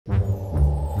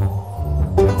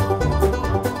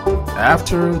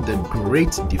After the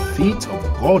great defeat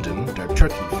of Gordon, the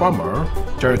turkey farmer,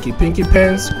 Turkey Pinky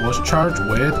Pants was charged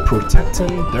with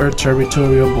protecting the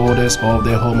territorial borders of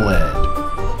their homeland,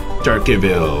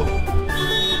 Turkeyville.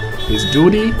 His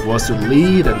duty was to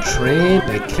lead and train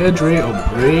a cadre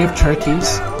of brave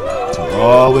turkeys to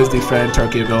always defend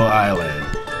Turkeyville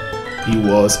Island. He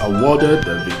was awarded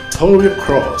the Victoria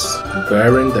Cross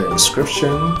bearing the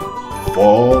inscription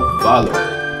 "For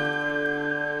Valor."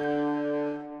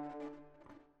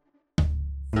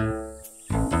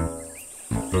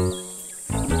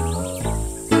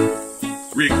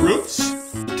 Recruits,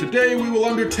 today we will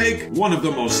undertake one of the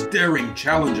most daring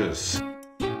challenges.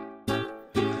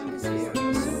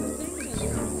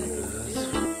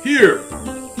 Here,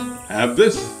 have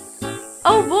this.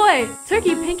 Oh boy,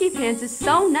 Turkey Pinky Pants is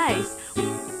so nice.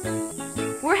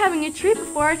 We're having a treat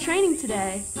before our training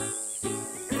today.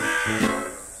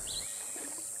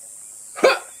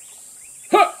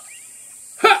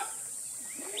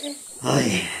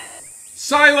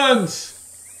 Silence!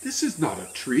 This is not a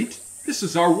treat. This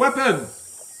is our weapon.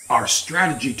 Our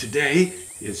strategy today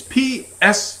is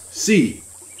PSC.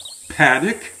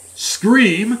 Panic,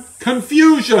 Scream,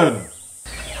 Confusion.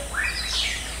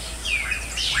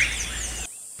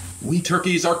 We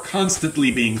turkeys are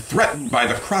constantly being threatened by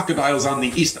the crocodiles on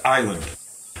the East Island.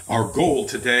 Our goal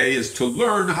today is to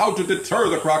learn how to deter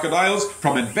the crocodiles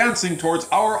from advancing towards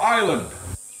our island.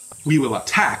 We will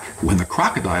attack when the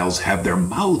crocodiles have their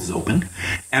mouths open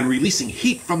and releasing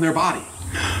heat from their body.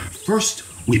 First,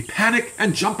 we panic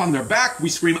and jump on their back. We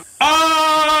scream,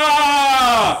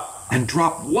 "Ah!" and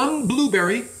drop one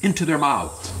blueberry into their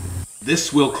mouths.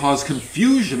 This will cause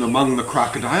confusion among the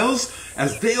crocodiles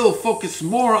as they'll focus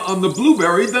more on the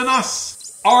blueberry than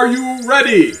us. Are you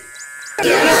ready?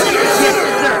 Yes,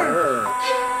 sir!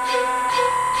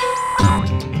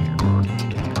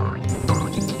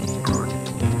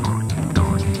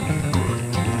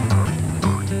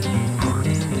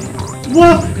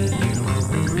 What?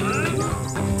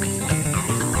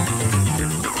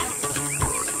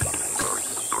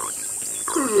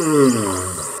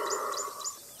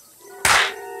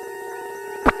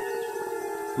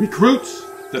 Recruits,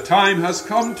 the time has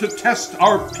come to test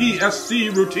our PSC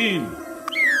routine.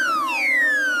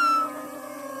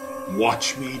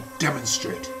 Watch me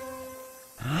demonstrate.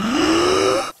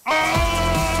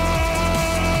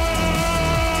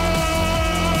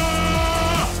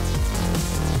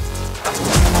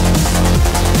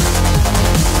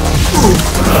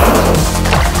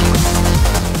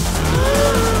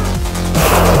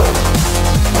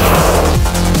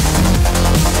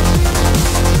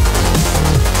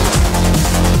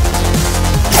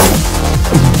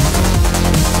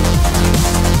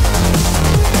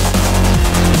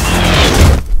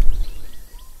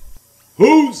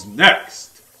 Who's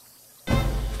next?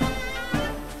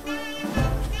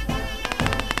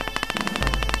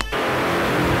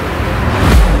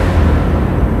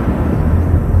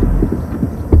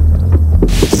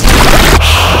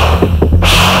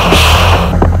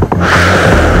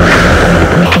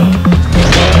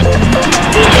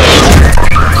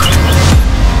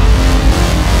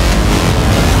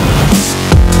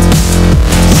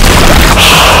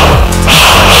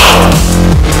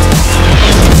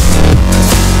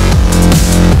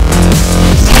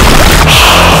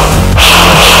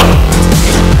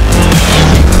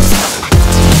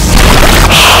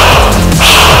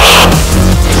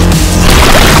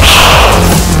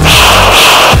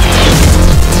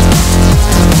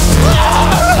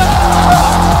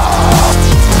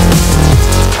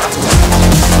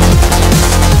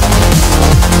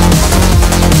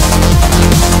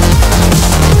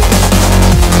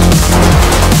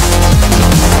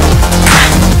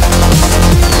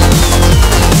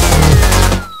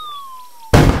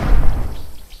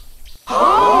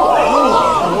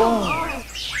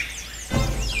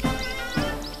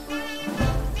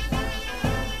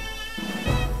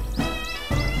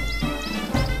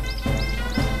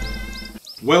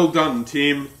 Well done,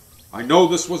 team. I know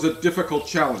this was a difficult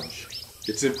challenge.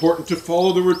 It's important to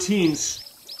follow the routines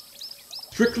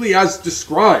strictly as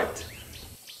described.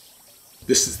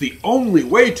 This is the only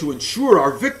way to ensure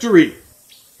our victory.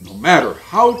 No matter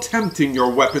how tempting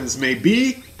your weapons may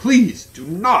be, please do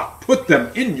not put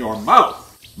them in your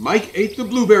mouth. Mike ate the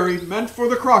blueberry meant for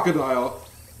the crocodile,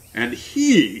 and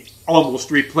he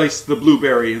almost replaced the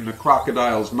blueberry in the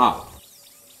crocodile's mouth.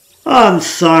 I'm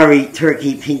sorry,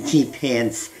 Turkey Pinky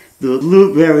Pants. The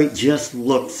blueberry just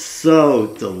looked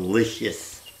so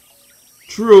delicious.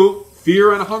 True,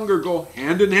 fear and hunger go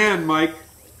hand in hand, Mike.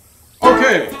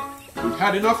 Okay, we've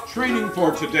had enough training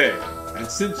for today, and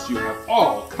since you have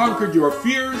all conquered your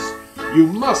fears, you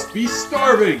must be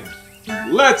starving.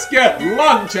 Let's get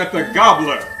lunch at the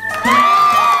Gobbler!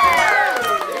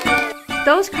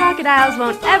 Those crocodiles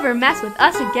won't ever mess with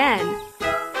us again.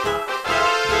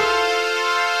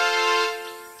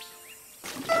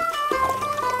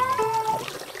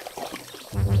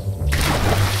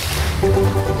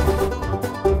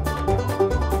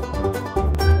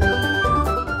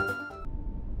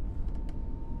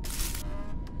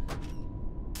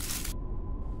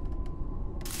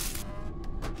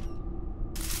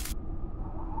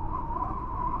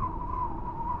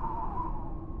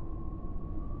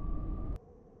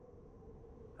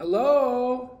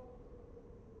 Hello?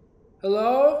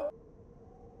 Hello?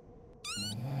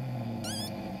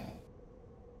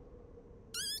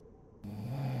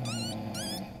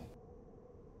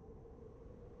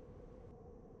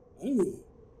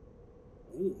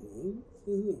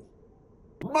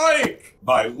 Mike!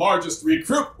 My largest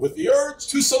recruit with the urge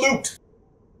to salute!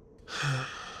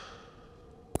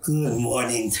 Good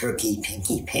morning, Turkey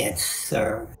Pinky Pants,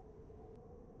 sir.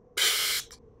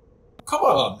 Come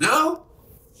on now!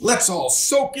 Let's all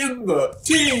soak in the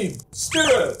team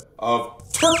spirit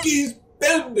of turkeys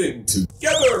banding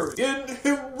together in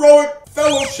heroic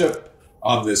fellowship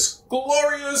on this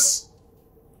glorious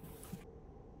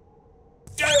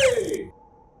day!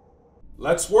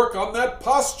 Let's work on that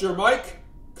posture, Mike.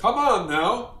 Come on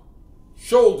now.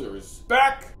 Shoulders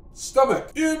back,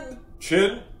 stomach in,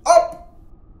 chin up.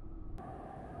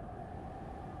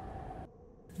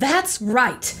 That's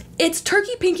right. It's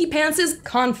Turkey Pinky Pants'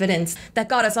 confidence that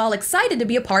got us all excited to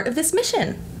be a part of this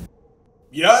mission.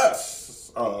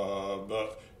 Yes,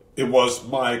 it was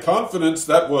my confidence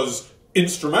that was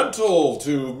instrumental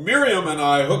to Miriam and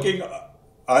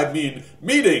I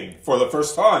meeting for the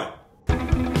first time.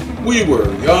 We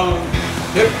were young,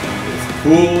 hip, with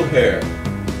cool hair.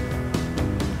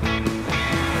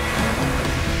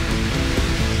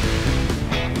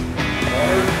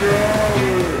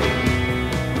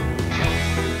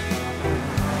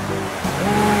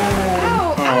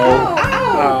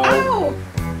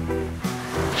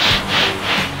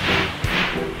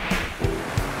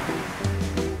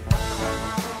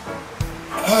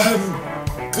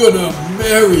 I'm gonna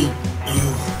marry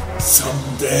you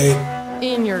someday.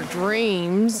 In your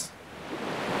dreams.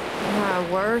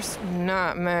 My worst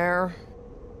nightmare.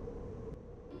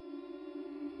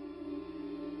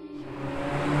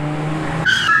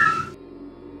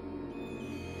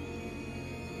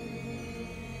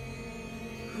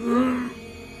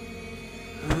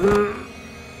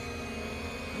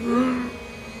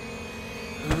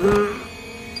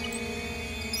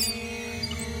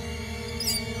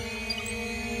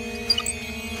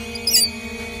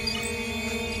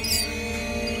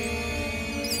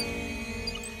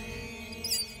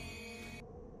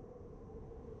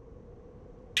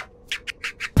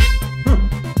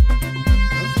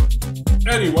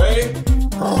 Anyway,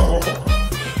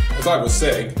 as I was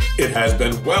saying, it has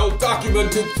been well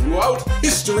documented throughout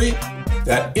history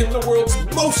that in the world's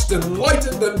most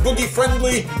enlightened and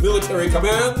boogie-friendly military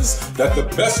commands, that the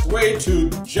best way to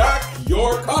jack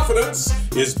your confidence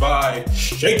is by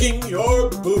shaking your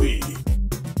booty.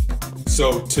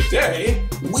 So today,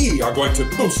 we are going to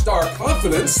boost our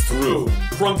confidence through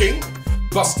crunking,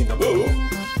 busting a move,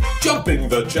 jumping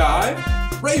the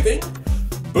jive, raving,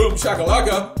 boom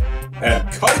shakalaka,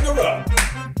 and cutting a rug.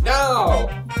 Now,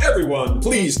 everyone,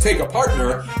 please take a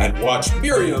partner and watch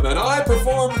Miriam and I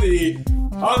perform the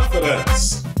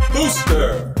Confidence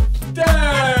Booster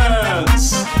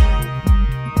Dance!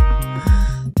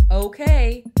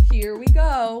 Okay, here we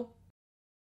go.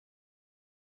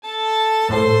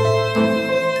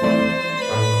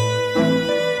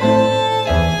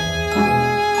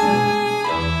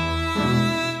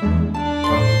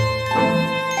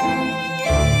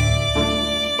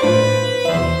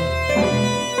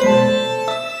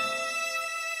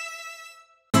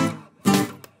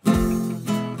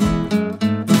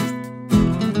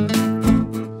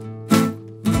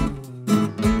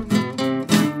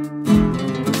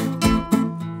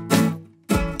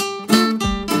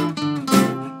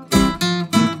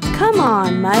 Come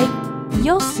on, Mike.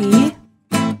 You'll see.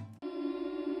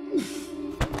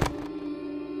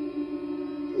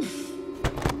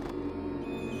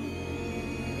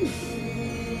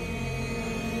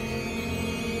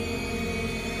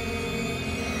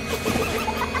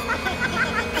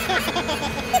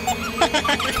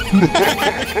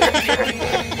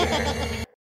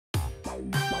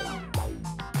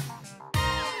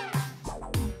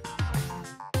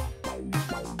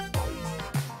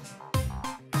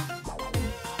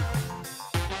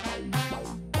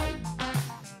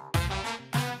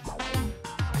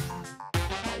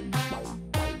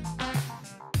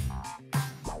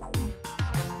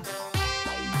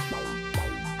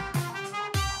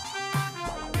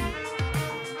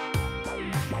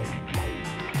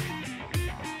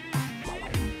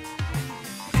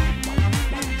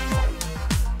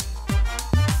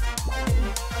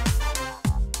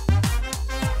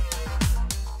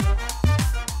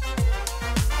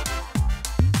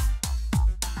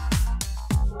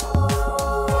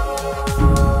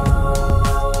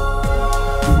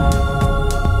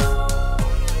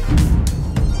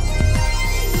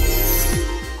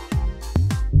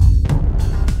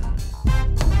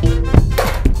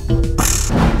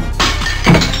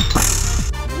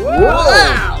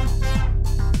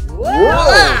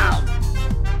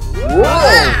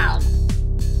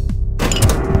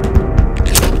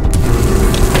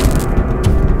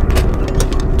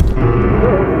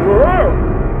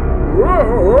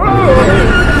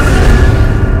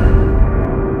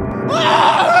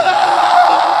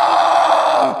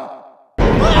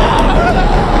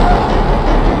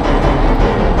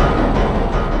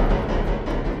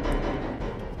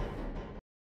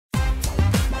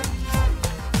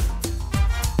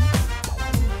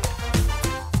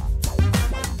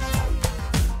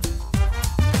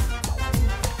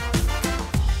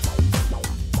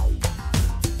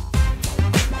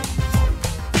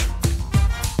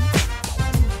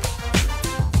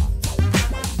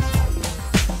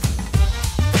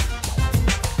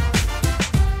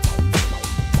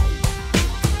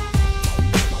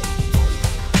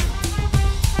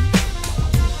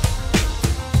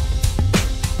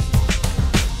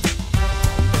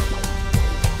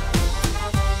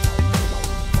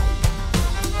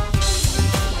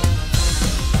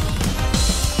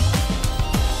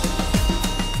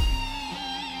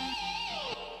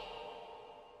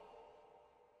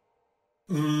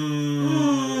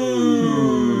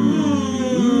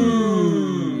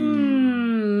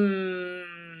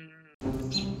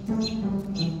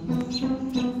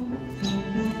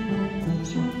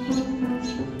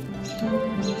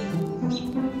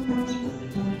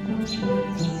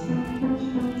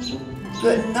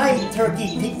 night,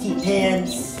 Turkey Pinky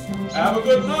Pants. Have a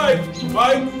good night,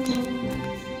 Mike.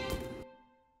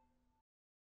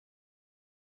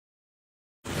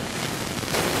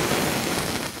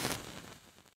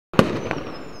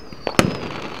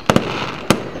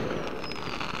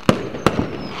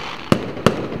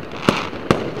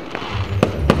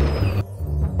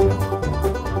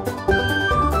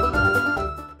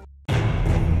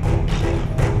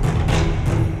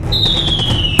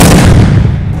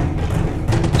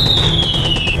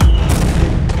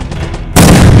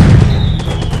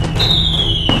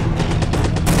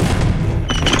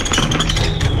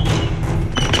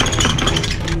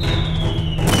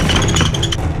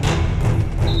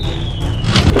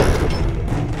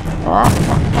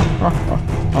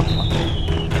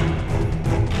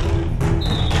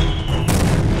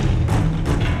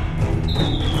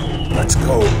 Let's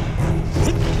go.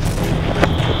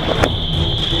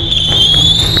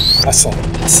 Hustle,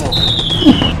 hustle.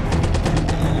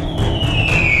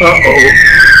 Uh-oh.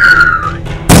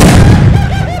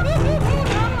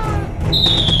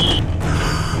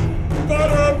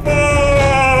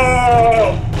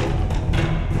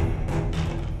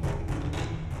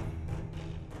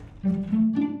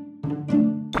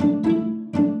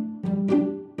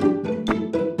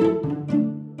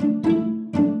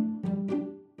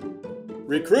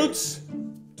 Recruits,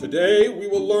 today we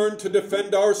will learn to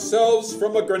defend ourselves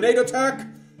from a grenade attack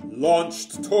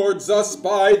launched towards us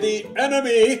by the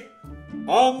enemy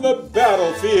on the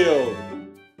battlefield.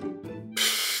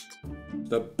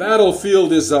 The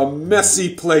battlefield is a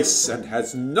messy place and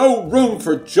has no room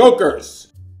for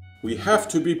jokers. We have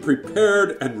to be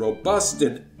prepared and robust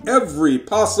in every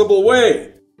possible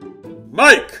way.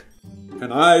 Mike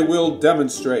and I will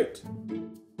demonstrate.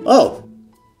 Oh,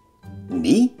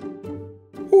 me?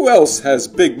 Who else has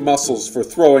big muscles for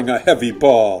throwing a heavy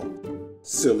ball?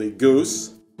 Silly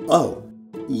goose. Oh,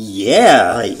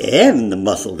 yeah, I am the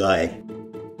muscle guy.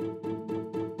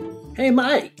 Hey,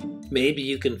 Mike, maybe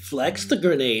you can flex the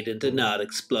grenade into not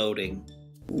exploding.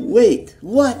 Wait,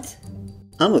 what?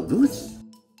 I'm a goose?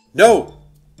 No,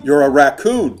 you're a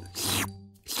raccoon.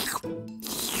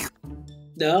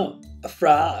 No, a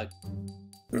frog.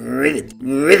 Rivet,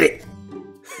 rivet.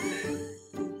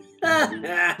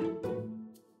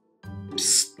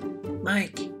 Psst,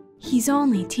 Mike. He's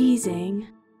only teasing.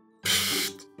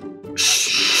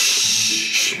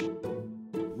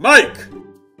 Mike!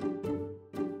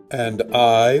 And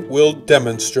I will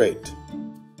demonstrate.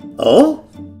 Oh?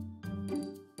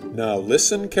 Now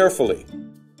listen carefully.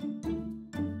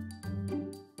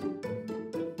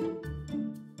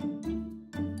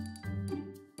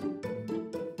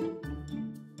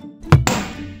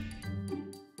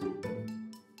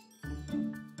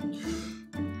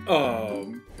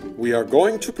 We are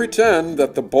going to pretend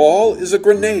that the ball is a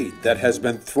grenade that has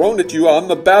been thrown at you on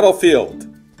the battlefield.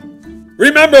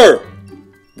 Remember,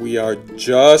 we are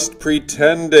just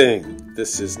pretending.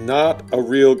 This is not a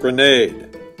real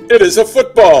grenade. It is a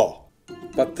football.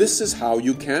 But this is how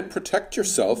you can protect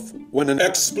yourself when an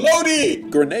exploding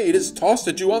grenade is tossed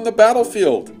at you on the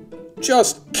battlefield.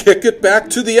 Just kick it back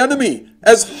to the enemy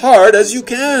as hard as you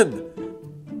can.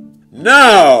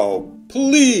 Now,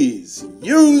 please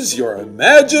use your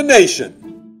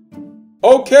imagination.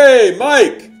 Okay,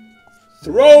 Mike,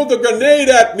 throw the grenade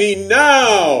at me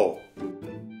now.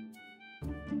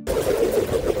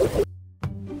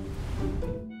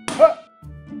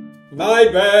 My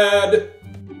bad.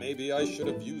 Maybe I should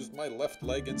have used my left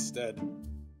leg instead.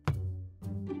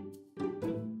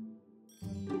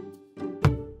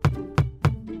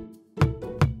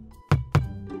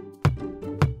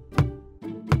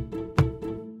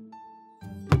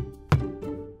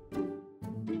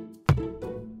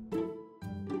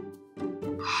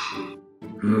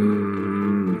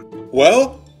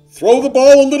 Well, throw the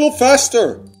ball a little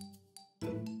faster.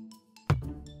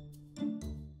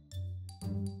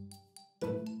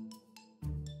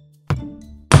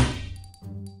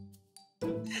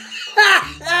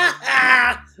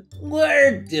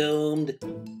 We're doomed.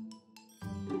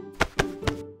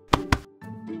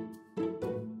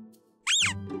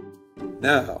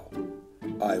 Now,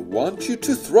 I want you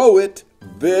to throw it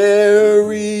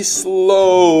very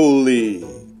slowly.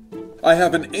 I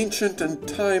have an ancient and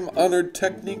time-honored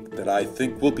technique that I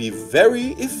think will be very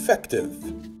effective.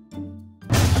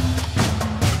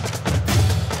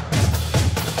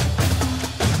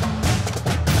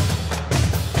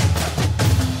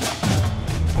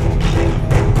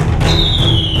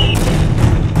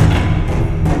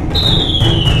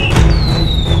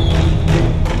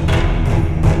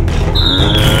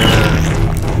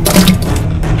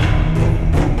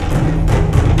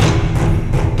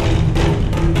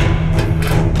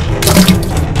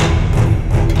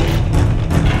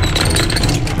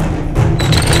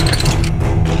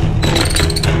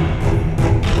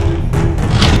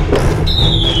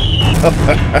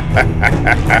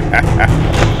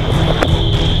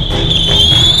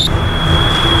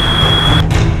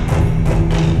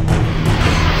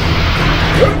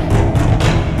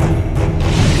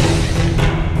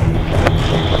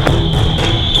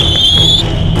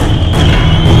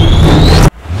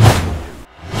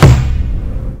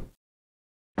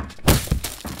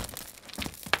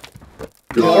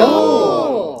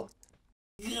 Go!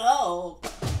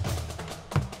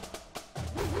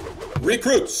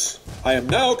 Recruits, I am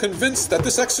now convinced that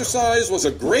this exercise was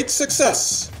a great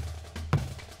success.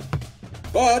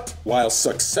 But while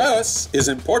success is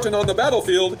important on the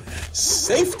battlefield,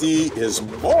 safety is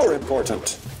more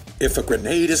important. If a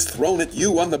grenade is thrown at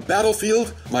you on the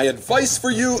battlefield, my advice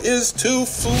for you is to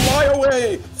fly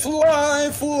away. Fly,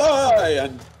 fly,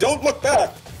 and don't look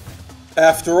back.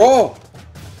 After all,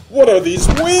 what are these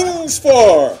wings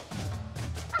for?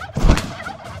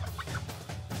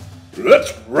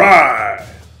 Let's ride!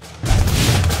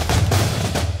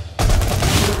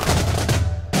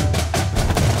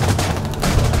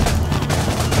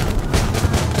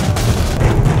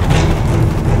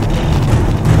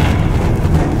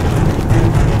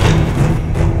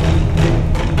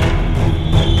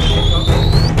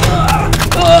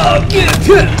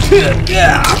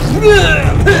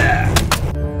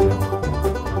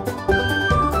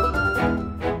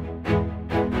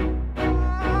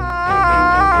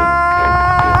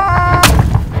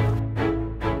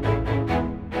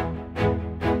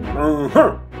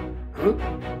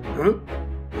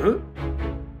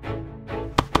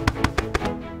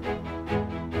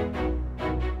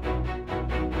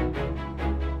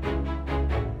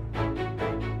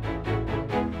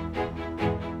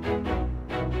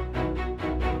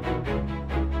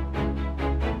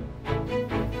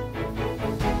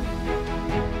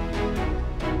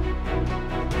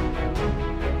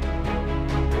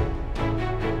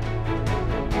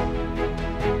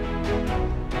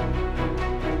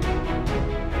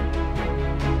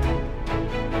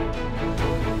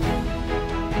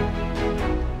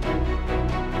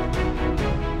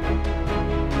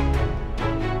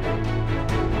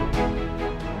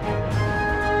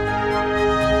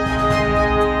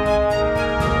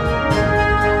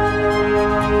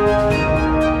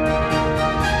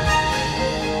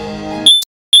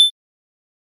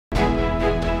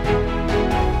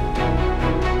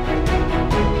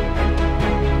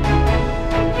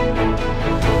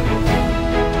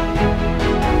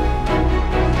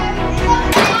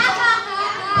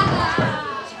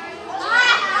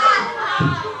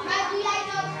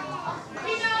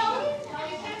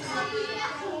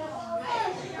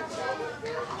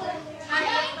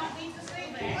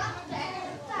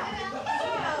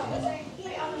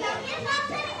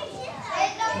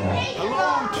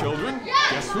 Hello, children.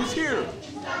 Guess who's here?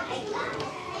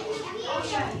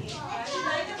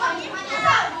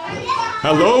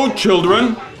 Hello,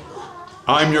 children.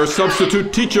 I'm your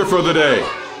substitute teacher for the day.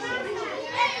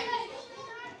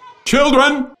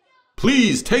 Children,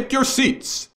 please take your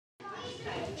seats.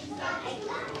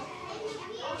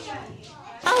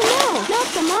 Oh no, not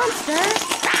the monster!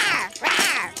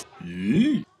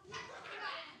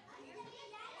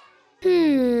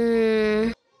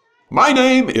 My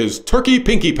name is Turkey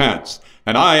Pinky Pants,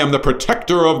 and I am the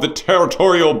protector of the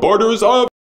territorial borders of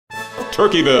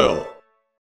Turkeyville.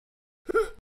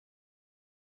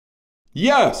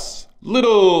 Yes,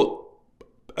 little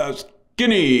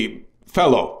skinny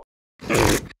fellow.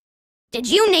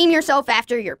 Did you name yourself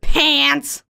after your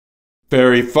pants?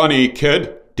 Very funny,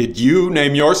 kid. Did you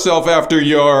name yourself after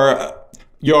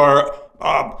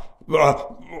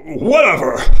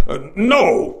whatever?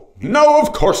 No,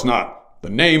 of course not. The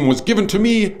name was given to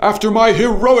me after my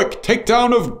heroic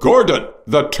takedown of Gordon,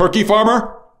 the turkey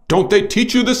farmer. Don't they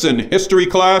teach you this in history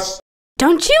class?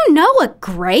 Don't you know what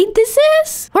grade this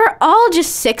is? We're all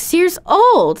just 6 years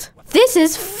old. This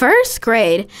is first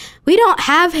grade. We don't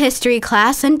have history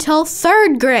class until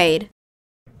 3rd grade.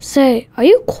 So, are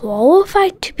you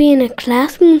qualified to be in a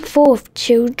classroom full of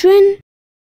children?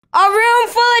 A room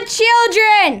full of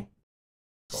children!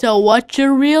 So what's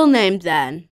your real name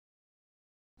then?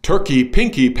 Turkey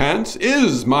Pinky Pants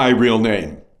is my real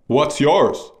name. What's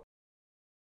yours?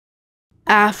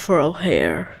 Afro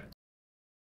hair.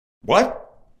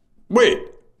 What? Wait.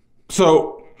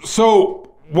 So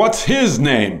what's his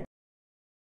name?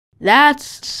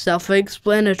 That's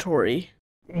self-explanatory.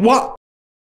 What?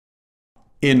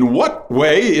 In what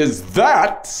way is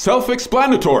that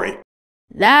self-explanatory?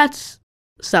 That's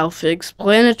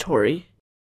self-explanatory.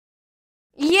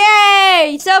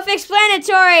 Yay!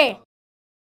 Self-explanatory!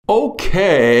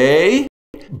 Okay,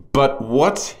 but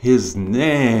what's his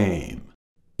name?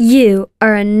 You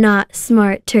are a not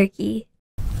smart turkey.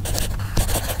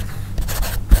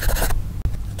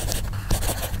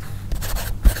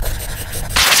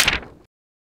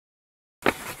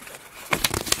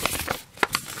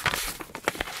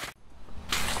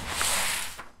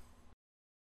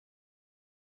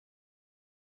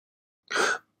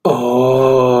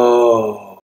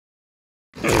 Oh.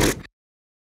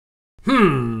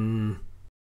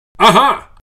 Aha!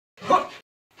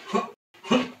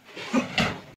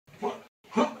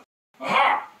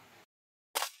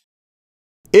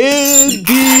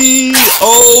 Idiomatic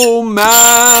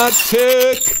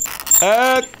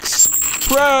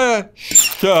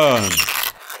expression.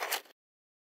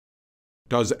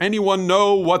 Does anyone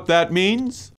know what that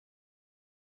means?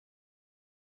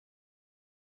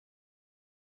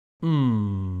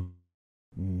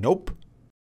 Nope.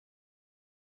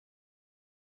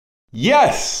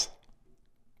 Yes!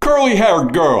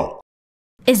 Curly-haired girl.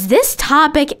 Is this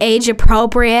topic age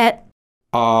appropriate?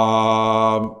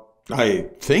 I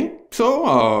think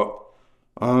so.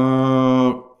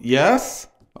 Yes?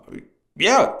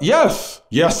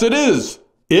 Yes, it is.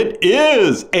 It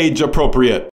is age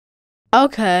appropriate.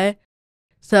 Okay.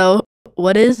 So,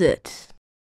 what is it?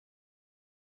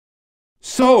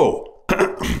 So,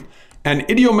 an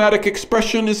idiomatic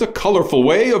expression is a colorful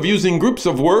way of using groups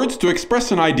of words to express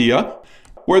an idea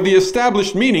where the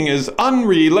established meaning is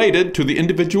unrelated to the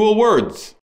individual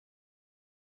words.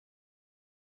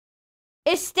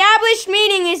 Established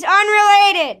meaning is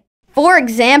unrelated. For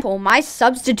example, my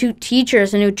substitute teacher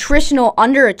is a nutritional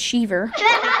underachiever.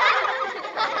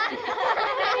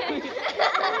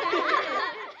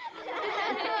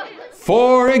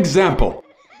 For example,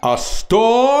 a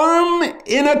storm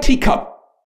in a teacup.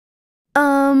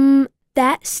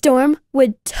 That storm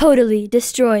would totally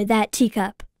destroy that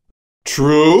teacup.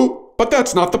 True, but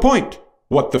that's not the point.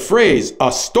 What the phrase,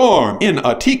 a storm in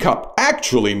a teacup,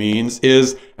 actually means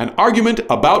is an argument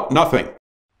about nothing.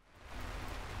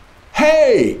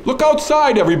 Hey, look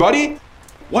outside, everybody!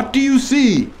 What do you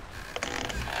see?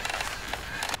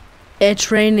 It's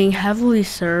raining heavily,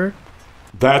 sir.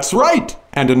 That's right!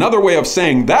 And another way of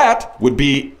saying that would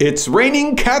be, it's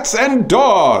raining cats and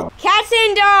dogs! Cats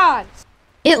and dogs!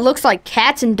 It looks like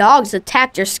cats and dogs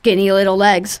attacked your skinny little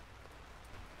legs.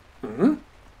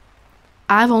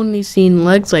 I've only seen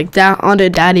legs like that on a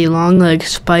daddy long-legged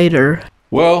spider.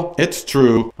 Well, it's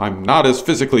true. I'm not as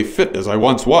physically fit as I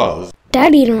once was.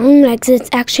 Daddy Longlegs is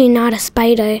actually not a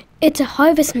spider. It's a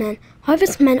harvestman.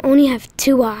 Harvestmen only have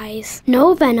 2 eyes.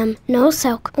 No venom, no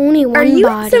silk, only one body. Are you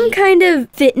in some kind of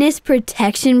fitness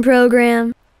protection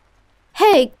program?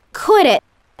 Hey, quit it.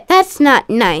 That's not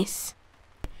nice.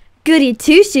 Goody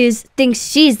Two-Shoes thinks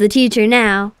she's the teacher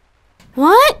now.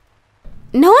 What?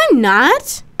 No, I'm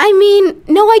not. I mean,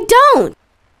 no, I don't.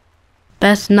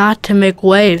 Best not to make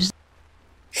waves.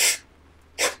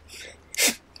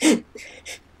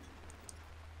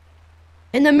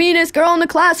 And the meanest girl in the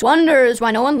class wonders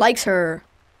why no one likes her.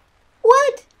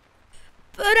 What?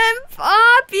 But I'm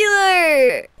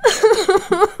popular!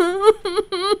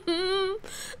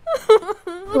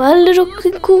 Well, little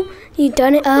cuckoo, you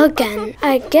done it again.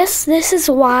 I guess this is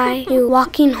why you're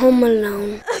walking home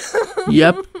alone.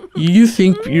 Yep, you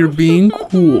think you're being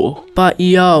cool. But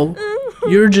yo,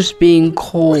 you're just being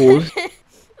cold.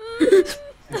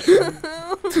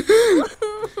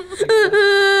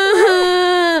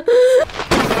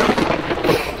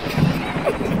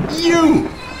 You!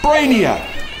 Brainiac!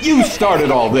 You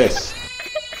started all this!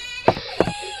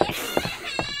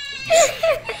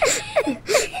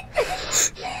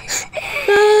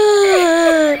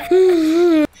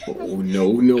 Oh,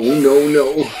 no.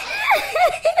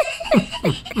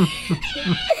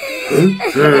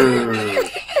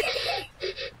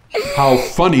 How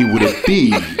funny would it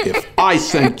be if I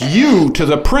sent you to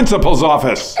the principal's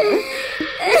office?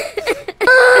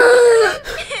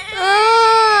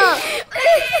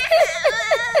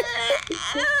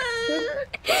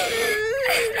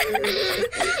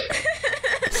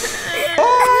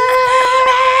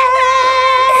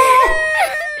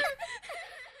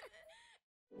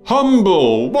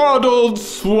 Humble, waddled,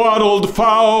 swaddled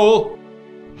fowl,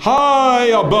 high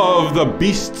above the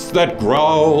beasts that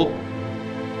growl.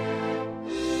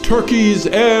 Turkeys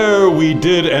ere we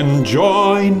did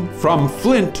enjoin, from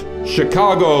Flint,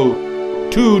 Chicago,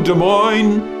 to Des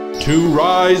Moines, to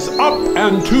rise up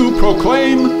and to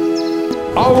proclaim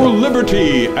our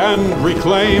liberty and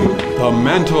reclaim the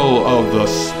mantle of the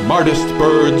smartest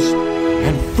birds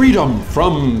and freedom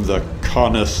from the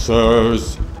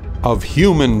connoisseurs of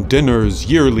human dinners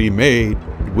yearly made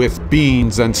with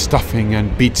beans and stuffing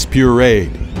and beets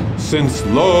pureed. Since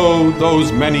lo,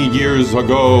 those many years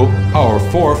ago, our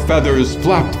four-feathers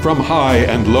flapped from high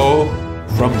and low,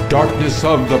 from darkness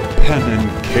of the pen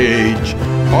and cage,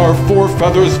 our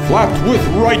four-feathers flapped with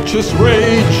righteous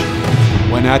rage.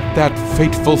 When at that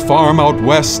fateful farm out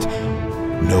west,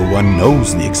 no one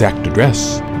knows the exact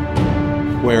address,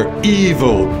 where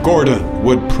evil Gordon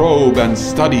would probe and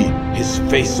study, his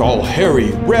face all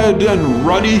hairy, red and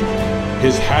ruddy,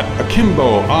 his hat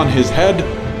akimbo on his head.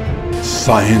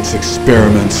 Science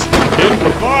experiments in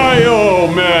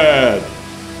biomed.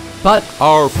 But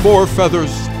our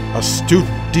forefeathers, astute,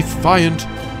 defiant,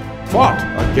 fought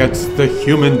against the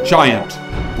human giant.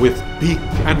 With beak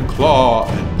and claw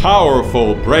and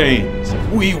powerful brains,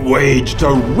 we waged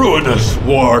a ruinous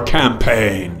war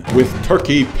campaign. With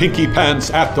Turkey Pinky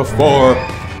Pants at the fore.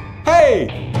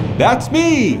 Hey, that's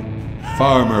me!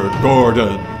 Farmer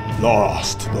Gordon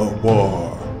lost the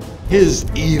war. His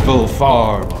evil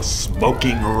farm a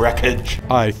smoking wreckage.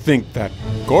 I think that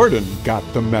Gordon got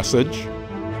the message.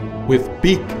 With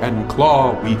beak and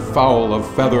claw we fowl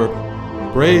of feather,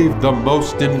 braved the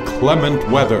most inclement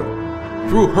weather.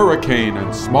 Through hurricane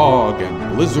and smog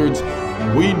and blizzards,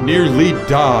 we nearly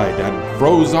died and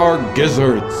froze our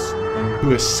gizzards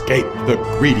to escape the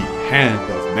greedy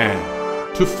hand of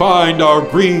man, to find our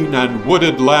green and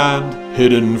wooded land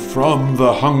hidden from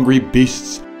the hungry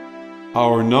beasts.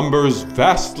 Our numbers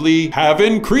vastly have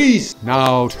increased.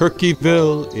 Now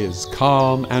Turkeyville is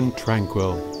calm and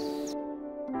tranquil.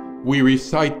 We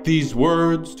recite these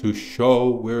words to show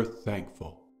we're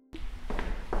thankful.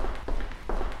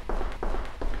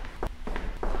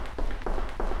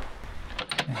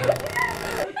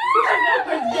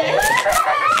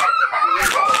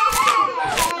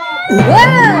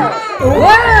 Whoa!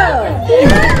 Whoa!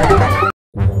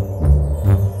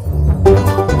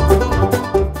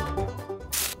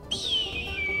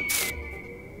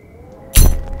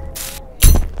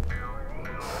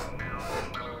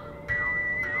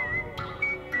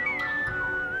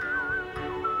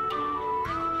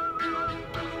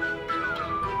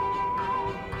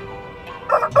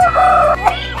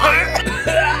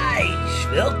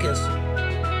 Schwilkes.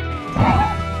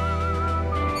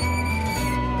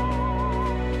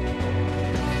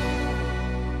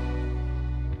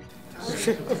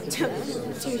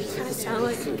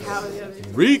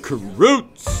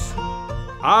 Recruits,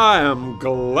 I am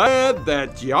glad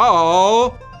that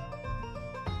y'all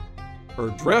are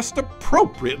dressed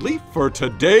appropriately for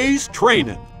today's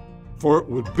training, for it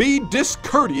would be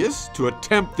discourteous to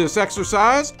attempt this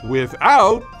exercise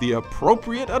without the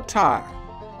appropriate attire.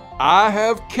 I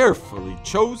have carefully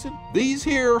chosen these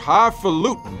here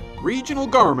highfalutin regional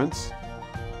garments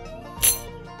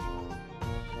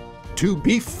to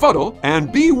befuddle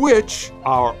and bewitch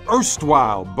our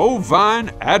erstwhile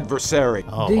bovine adversary.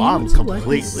 Oh, I'm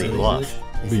completely lost.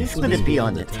 Is this going to be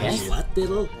on the test?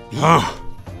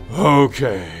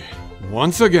 Okay,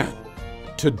 once again,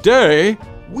 today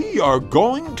we are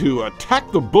going to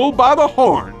attack the bull by the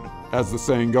horn, as the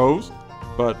saying goes.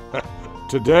 But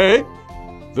today,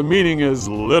 the meaning is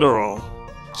literal.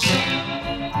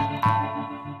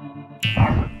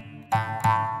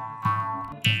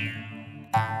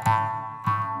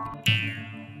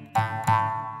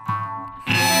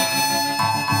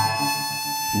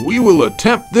 We will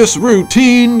attempt this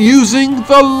routine using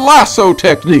the lasso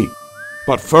technique.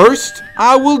 But first,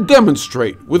 I will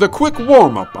demonstrate with a quick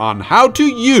warm-up on how to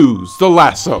use the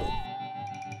lasso.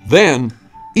 Then,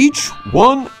 each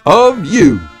one of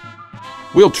you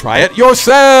will try it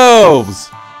yourselves.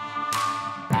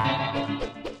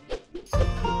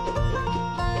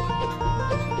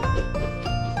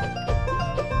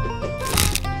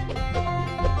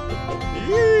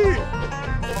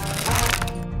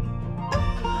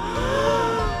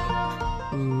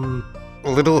 A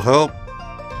little help?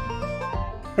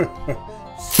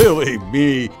 Silly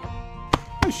me.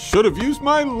 I should have used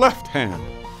my left hand.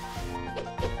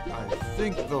 I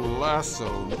think the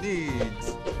lasso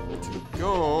needs to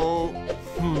go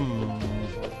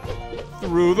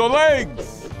through the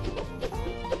legs.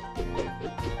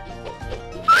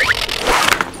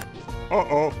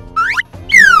 Uh-oh.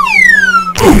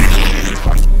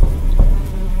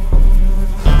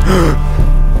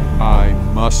 I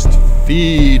must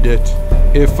feed it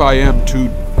if I am to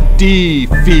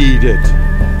defeat it.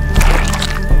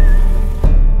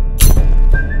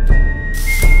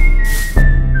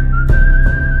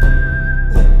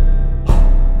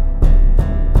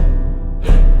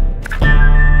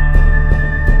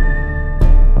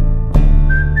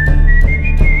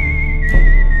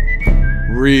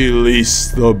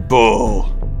 Release the bull.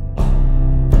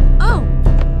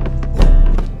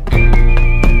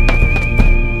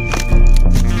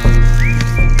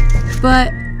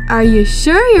 But are you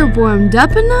sure you're warmed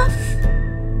up enough?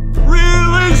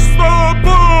 Release the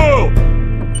bull!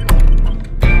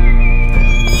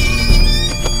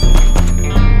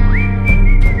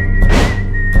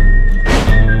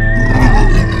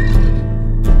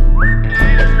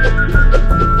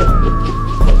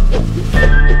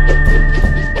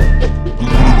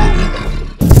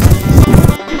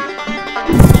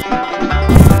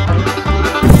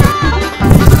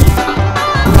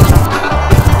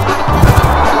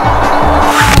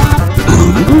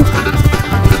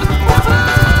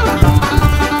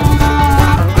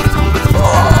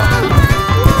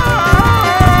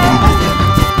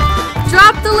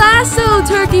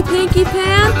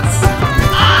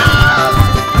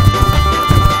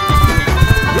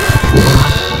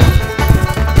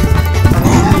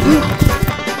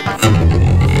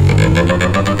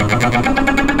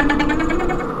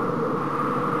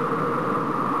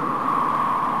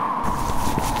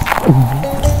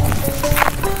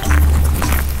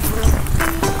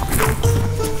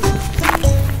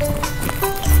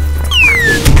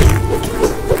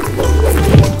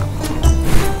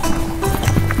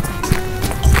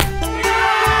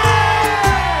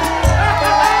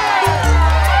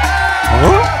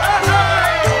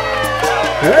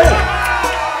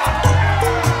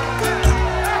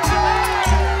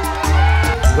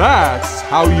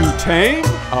 how you tame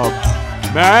a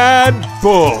mad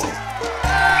bull.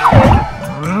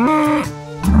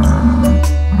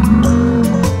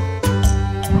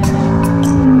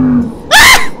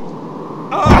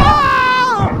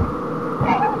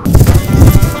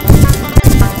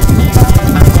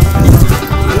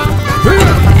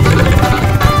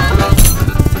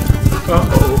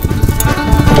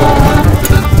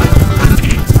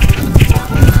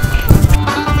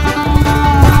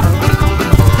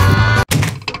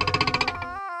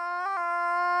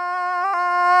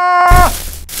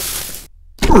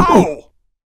 Ow!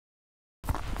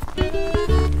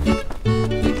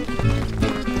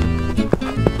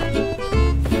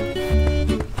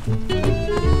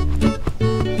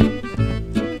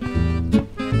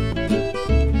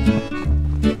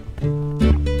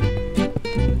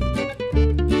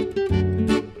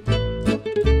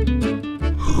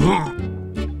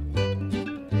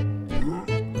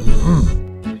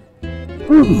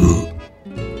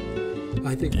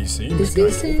 I think you see I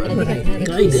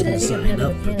didn't sign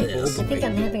up for this. I think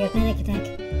I'm having a panic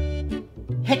attack.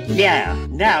 Heck yeah!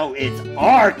 Now it's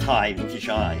our time to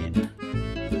shine.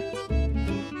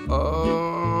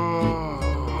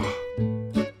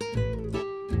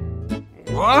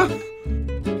 What?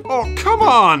 Oh, come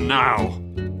on now!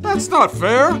 That's not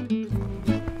fair!